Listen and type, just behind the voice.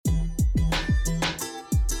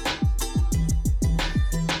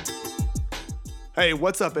Hey,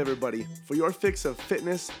 what's up, everybody? For your fix of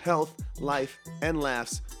fitness, health, life, and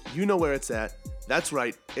laughs, you know where it's at. That's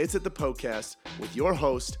right, it's at the podcast with your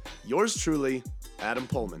host, yours truly, Adam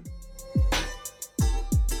Pullman.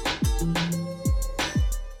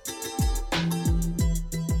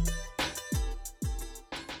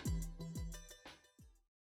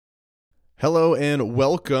 Hello and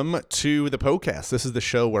welcome to the podcast. This is the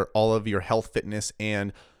show where all of your health, fitness,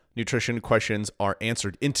 and nutrition questions are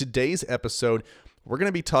answered. In today's episode, we're going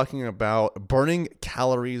to be talking about burning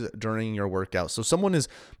calories during your workout. So someone is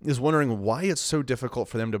wondering why it's so difficult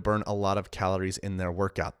for them to burn a lot of calories in their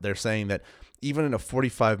workout. They're saying that even in a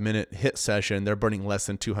 45-minute HIIT session, they're burning less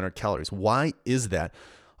than 200 calories. Why is that?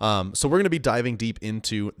 So we're going to be diving deep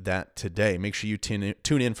into that today. Make sure you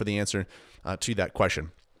tune in for the answer to that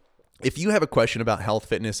question. If you have a question about health,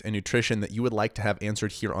 fitness, and nutrition that you would like to have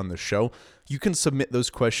answered here on the show, you can submit those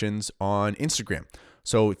questions on Instagram.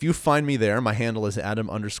 So if you find me there, my handle is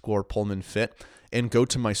Adam_PullmanFit, and go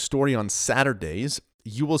to my story on Saturdays,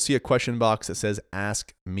 you will see a question box that says,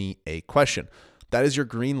 Ask Me a Question. That is your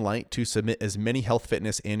green light to submit as many health,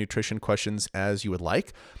 fitness, and nutrition questions as you would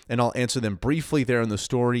like, and I'll answer them briefly there in the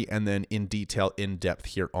story and then in detail, in depth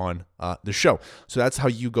here on the show. So that's how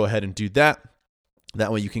you go ahead and do that. That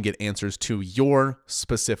way you can get answers to your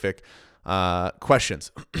specific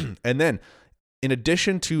questions. And then in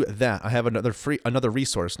addition to that, I have another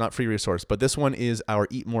resource, not free resource, but this one is our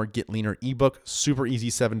Eat More, Get Leaner ebook, super easy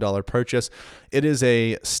 $7 purchase. It is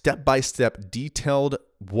a step-by-step detailed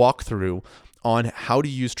walkthrough on how to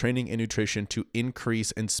use training and nutrition to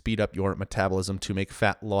increase and speed up your metabolism to make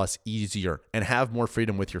fat loss easier and have more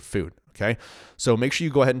freedom with your food. Okay, so make sure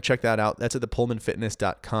you go ahead and check that out. That's at the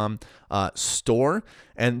PullmanFitness.com store.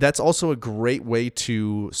 And that's also a great way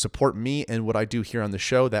to support me and what I do here on the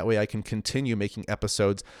show. That way I can continue making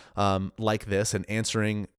episodes like this and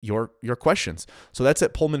answering your questions. So that's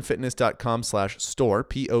at PullmanFitness.com/store,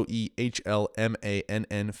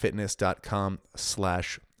 POEHLMANN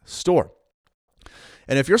fitness.com/store.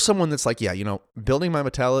 And if you're someone that's like, yeah, building my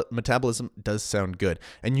metabolism does sound good,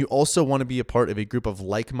 and you also want to be a part of a group of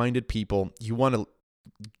like-minded people, you want to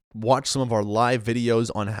watch some of our live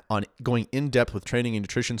videos on going in depth with training and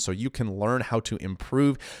nutrition so you can learn how to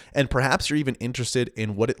improve, and perhaps you're even interested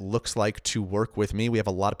in what it looks like to work with me. We have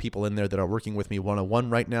a lot of people in there that are working with me one-on-one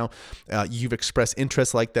right now. You've expressed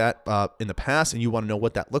interest like that in the past, and you want to know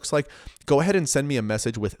what that looks like. Go ahead and send me a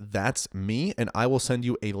message with "That's me," and I will send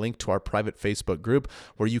you a link to our private Facebook group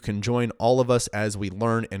where you can join all of us as we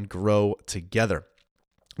learn and grow together.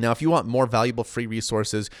 Now, if you want more valuable free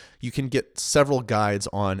resources, you can get several guides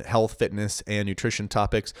on health, fitness, and nutrition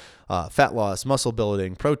topics, fat loss, muscle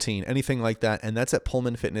building, protein, anything like that. And that's at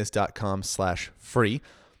PullmanFitness.com/free.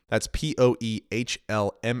 That's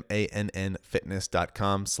POEHLMANN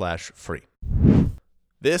fitness.com/free.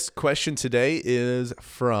 This question today is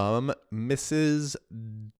from Mrs.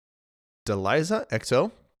 Deliza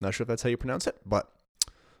XO. Not sure if that's how you pronounce it, but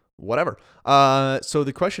whatever. So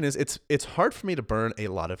the question is, it's hard for me to burn a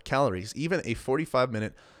lot of calories. Even a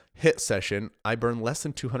 45-minute HIIT session, I burn less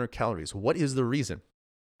than 200 calories. What is the reason?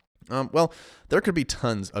 Well, there could be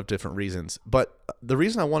tons of different reasons, but the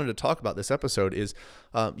reason I wanted to talk about this episode is,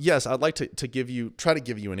 yes, I'd like to try to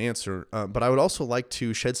give you an answer, but I would also like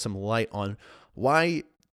to shed some light on why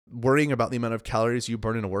worrying about the amount of calories you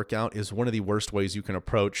burn in a workout is one of the worst ways you can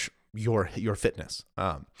approach your fitness.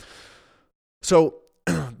 So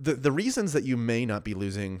the reasons that you may not be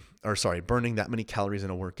burning that many calories in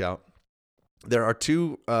a workout, there are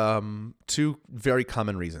two very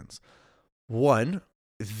common reasons. One,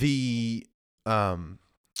 the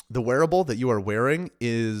wearable that you are wearing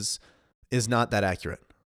is not that accurate.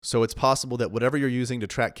 So it's possible that whatever you're using to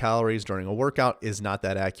track calories during a workout is not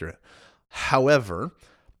that accurate. However,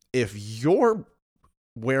 if your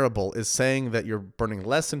wearable is saying that you're burning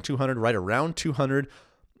less than 200, right around 200,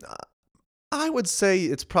 I would say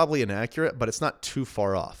it's probably inaccurate, but it's not too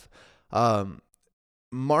far off.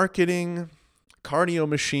 Marketing, cardio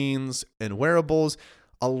machines, and wearables,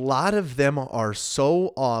 a lot of them are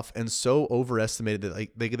so off and so overestimated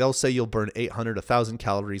that they'll say you'll burn 800, 1,000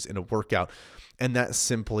 calories in a workout, and that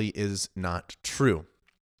simply is not true.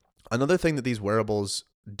 Another thing that these wearables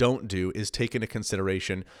don't do is take into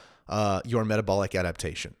consideration your metabolic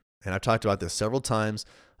adaptation. And I've talked about this several times.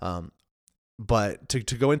 But to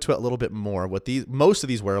go into it a little bit more, what most of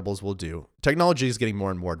these wearables will do, technology is getting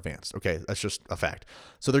more and more advanced. Okay, that's just a fact.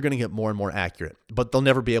 So they're going to get more and more accurate, but they'll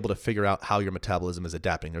never be able to figure out how your metabolism is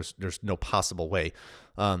adapting. There's no possible way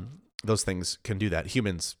those things can do that.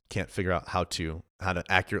 Humans can't figure out how to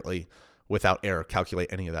accurately, without error,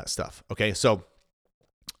 calculate any of that stuff. Okay, so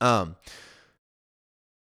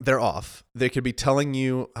they're off. They could be telling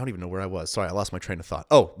you, I don't even know where I was. Sorry, I lost my train of thought.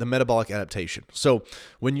 Oh, the metabolic adaptation. So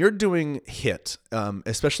when you're doing HIIT,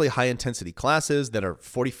 especially high intensity classes that are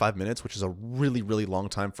 45 minutes, which is a really, really long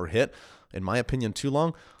time for HIIT, in my opinion, too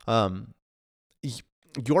long,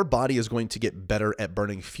 your body is going to get better at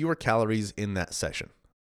burning fewer calories in that session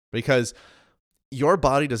because your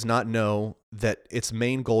body does not know that its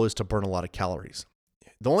main goal is to burn a lot of calories.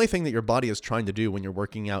 The only thing that your body is trying to do when you're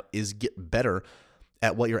working out is get better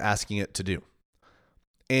at what you're asking it to do.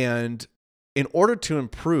 And in order to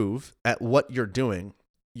improve at what you're doing,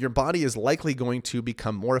 your body is likely going to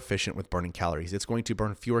become more efficient with burning calories. It's going to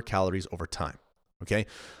burn fewer calories over time. Okay.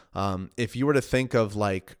 If you were to think of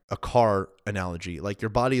like a car analogy, like your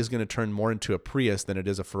body is going to turn more into a Prius than it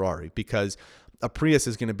is a Ferrari, because a Prius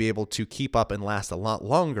is going to be able to keep up and last a lot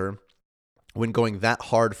longer when going that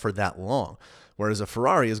hard for that long. Whereas a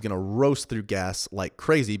Ferrari is going to roast through gas like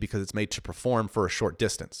crazy because it's made to perform for a short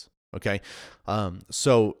distance. Okay.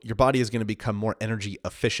 So your body is going to become more energy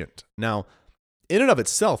efficient. Now, in and of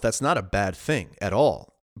itself, that's not a bad thing at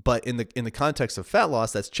all. But in the context of fat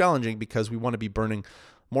loss, that's challenging because we want to be burning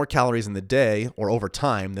more calories in the day or over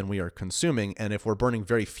time than we are consuming. And if we're burning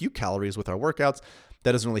very few calories with our workouts,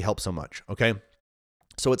 that doesn't really help so much. Okay.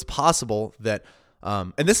 So it's possible that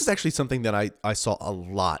and this is actually something that I saw a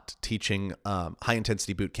lot teaching high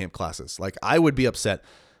intensity boot camp classes. Like I would be upset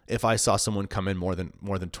if I saw someone come in more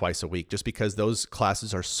than twice a week, just because those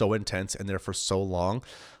classes are so intense and they're for so long.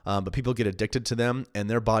 But people get addicted to them and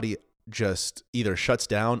their body just either shuts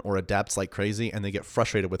down or adapts like crazy, and they get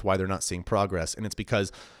frustrated with why they're not seeing progress. And it's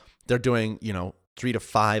because they're doing, 3 to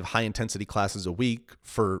 5 high intensity classes a week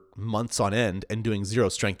for months on end and doing zero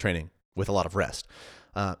strength training with a lot of rest.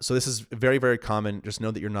 So this is very, very common. Just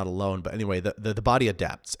know that you're not alone. But anyway, the body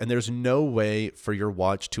adapts, and there's no way for your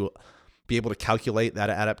watch to be able to calculate that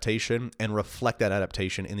adaptation and reflect that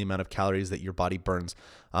adaptation in the amount of calories that your body burns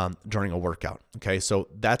during a workout. Okay, so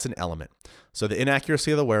that's an element. So the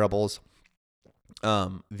inaccuracy of the wearables,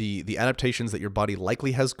 the adaptations that your body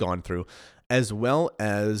likely has gone through, as well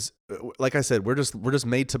as, like I said, we're just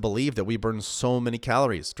made to believe that we burn so many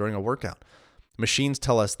calories during a workout. Machines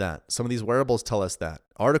tell us that. Some of these wearables tell us that.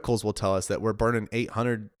 Articles will tell us that we're burning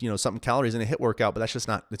 800, something calories in a HIIT workout, but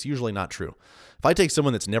it's usually not true. If I take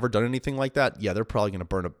someone that's never done anything like that, yeah, they're probably going to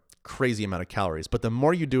burn a crazy amount of calories. But the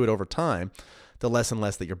more you do it over time, the less and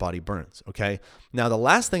less that your body burns. Okay. Now, the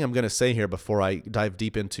last thing I'm going to say here before I dive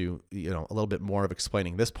deep into, a little bit more of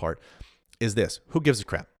explaining this part is this: who gives a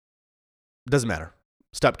crap? Doesn't matter.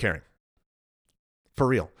 Stop caring. For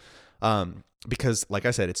real. Because like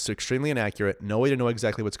I said, it's extremely inaccurate. No way to know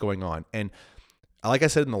exactly what's going on. And like I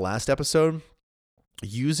said in the last episode,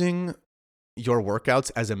 using your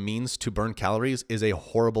workouts as a means to burn calories is a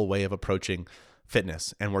horrible way of approaching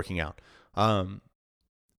fitness and working out.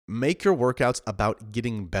 Make your workouts about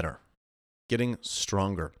getting better, getting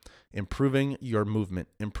stronger, improving your movement,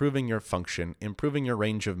 improving your function, improving your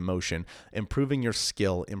range of motion, improving your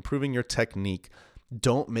skill, improving your technique.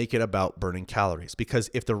 Don't make it about burning calories, because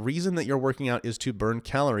if the reason that you're working out is to burn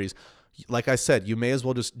calories, like I said, you may as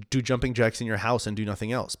well just do jumping jacks in your house and do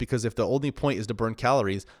nothing else, because if the only point is to burn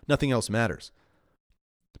calories, nothing else matters.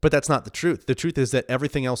 But that's not the truth. The truth is that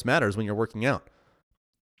everything else matters when you're working out.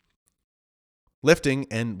 Lifting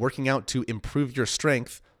and working out to improve your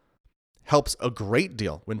strength helps a great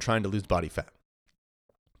deal when trying to lose body fat.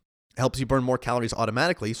 It helps you burn more calories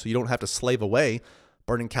automatically, so you don't have to slave away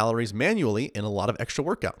burning calories manually in a lot of extra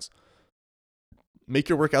workouts. Make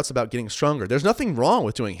your workouts about getting stronger. There's nothing wrong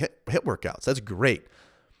with doing HIIT workouts. That's great.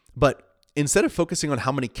 But instead of focusing on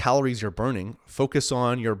how many calories you're burning, focus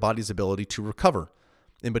on your body's ability to recover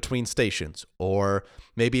in between stations. Or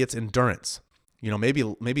maybe it's endurance.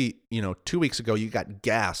 Maybe 2 weeks ago you got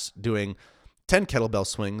gas doing 10 kettlebell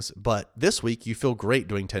swings, but this week you feel great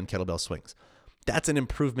doing 10 kettlebell swings. That's an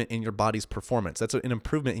improvement in your body's performance. That's an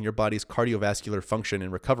improvement in your body's cardiovascular function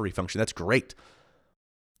and recovery function. That's great.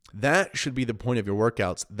 That should be the point of your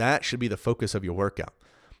workouts. That should be the focus of your workout.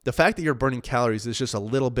 The fact that you're burning calories is just a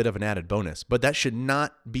little bit of an added bonus, but that should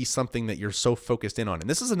not be something that you're so focused in on. And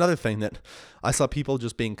this is another thing that I saw people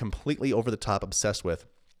just being completely over the top obsessed with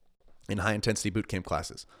in high intensity boot camp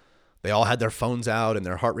classes. They all had their phones out and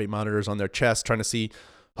their heart rate monitors on their chest trying to see,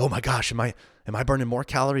 oh my gosh, am I burning more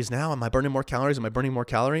calories now? Am I burning more calories? Am I burning more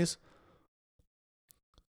calories?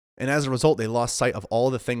 And as a result, they lost sight of all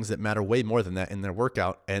the things that matter way more than that in their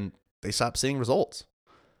workout, and they stopped seeing results.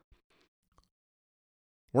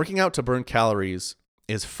 Working out to burn calories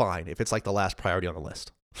is fine if it's like the last priority on the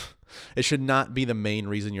list. It should not be the main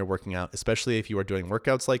reason you're working out, especially if you are doing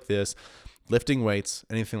workouts like this, lifting weights,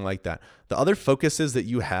 anything like that. The other focuses that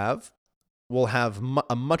you have will have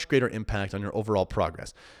a much greater impact on your overall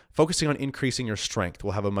progress. Focusing on increasing your strength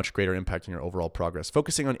will have a much greater impact on your overall progress.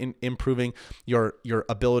 Focusing on improving your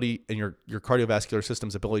ability and your cardiovascular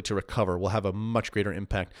system's ability to recover will have a much greater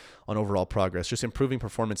impact on overall progress. Just improving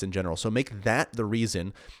performance in general. So make that the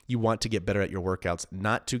reason you want to get better at your workouts,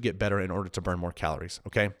 not to get better in order to burn more calories,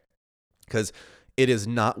 okay? Because it is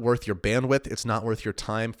not worth your bandwidth. It's not worth your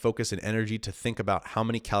time, focus, and energy to think about how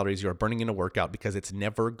many calories you are burning in a workout, because it's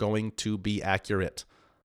never going to be accurate.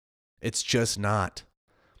 It's just not.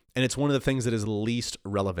 And it's one of the things that is least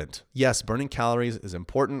relevant. Yes, burning calories is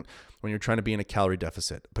important when you're trying to be in a calorie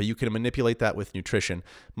deficit, but you can manipulate that with nutrition.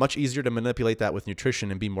 Much easier to manipulate that with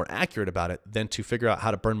nutrition and be more accurate about it than to figure out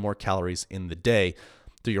how to burn more calories in the day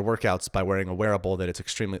through your workouts by wearing a wearable that's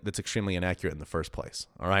extremely inaccurate in the first place.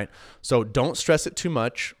 All right. So don't stress it too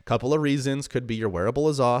much. A couple of reasons could be your wearable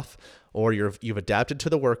is off, or you've adapted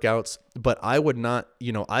to the workouts. But I would not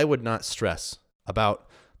stress about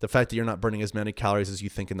the fact that you're not burning as many calories as you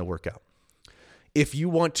think in the workout. If you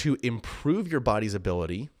want to improve your body's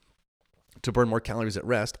ability to burn more calories at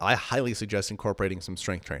rest, I highly suggest incorporating some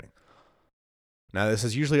strength training. Now, this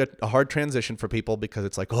is usually a hard transition for people because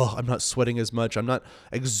it's like, oh, I'm not sweating as much. I'm not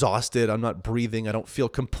exhausted. I'm not breathing. I don't feel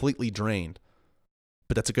completely drained.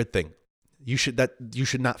 But that's a good thing. You should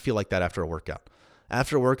not feel like that after a workout.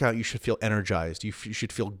 After a workout, you should feel energized. You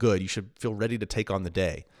should feel good. You should feel ready to take on the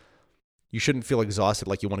day. You shouldn't feel exhausted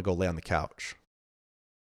like you want to go lay on the couch.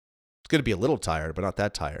 It's going to be a little tired, but not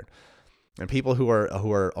that tired. And people who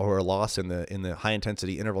are lost in the high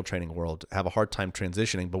intensity interval training world have a hard time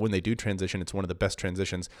transitioning. But when they do transition, it's one of the best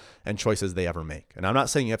transitions and choices they ever make. And I'm not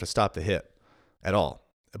saying you have to stop the HIIT at all,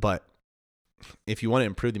 but if you want to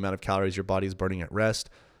improve the amount of calories your body is burning at rest,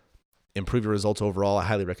 improve your results overall, I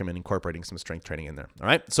highly recommend incorporating some strength training in there. All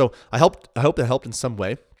right. So I hope that helped in some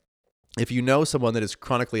way. If you know someone that is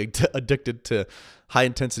chronically addicted to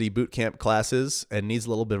high-intensity boot camp classes and needs a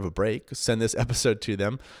little bit of a break, send this episode to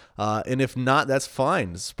them. And if not, that's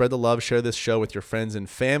fine. Spread the love. Share this show with your friends and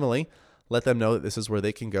family. Let them know that this is where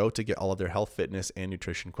they can go to get all of their health, fitness, and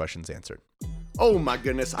nutrition questions answered. Oh my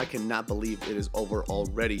goodness, I cannot believe it is over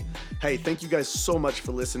already. Hey, thank you guys so much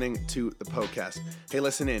for listening to the podcast. Hey,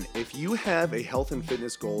 listen in. If you have a health and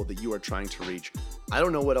fitness goal that you are trying to reach, I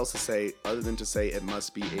don't know what else to say other than to say it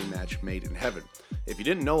must be a match made in heaven. If you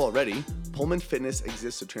didn't know already, Pullman Fitness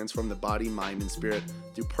exists to transform the body, mind, and spirit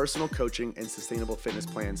through personal coaching and sustainable fitness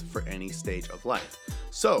plans for any stage of life.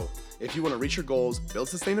 So, if you want to reach your goals, build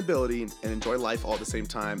sustainability, and enjoy life all at the same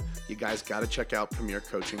time, you guys got to check out Premier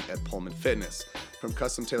Coaching at Pullman Fitness. From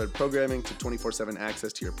custom tailored programming to 24/7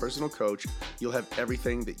 access to your personal coach, you'll have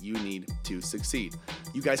everything that you need to succeed.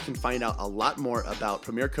 You guys can find out a lot more about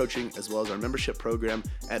Premier Coaching as well as our membership program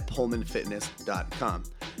at pullmanfitness.com.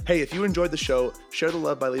 Hey, if you enjoyed the show, share the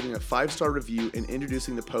love by leaving a 5-star review and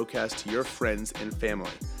introducing the podcast to your friends and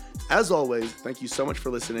family. As always, thank you so much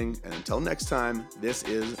for listening, and until next time, this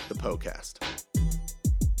is the podcast.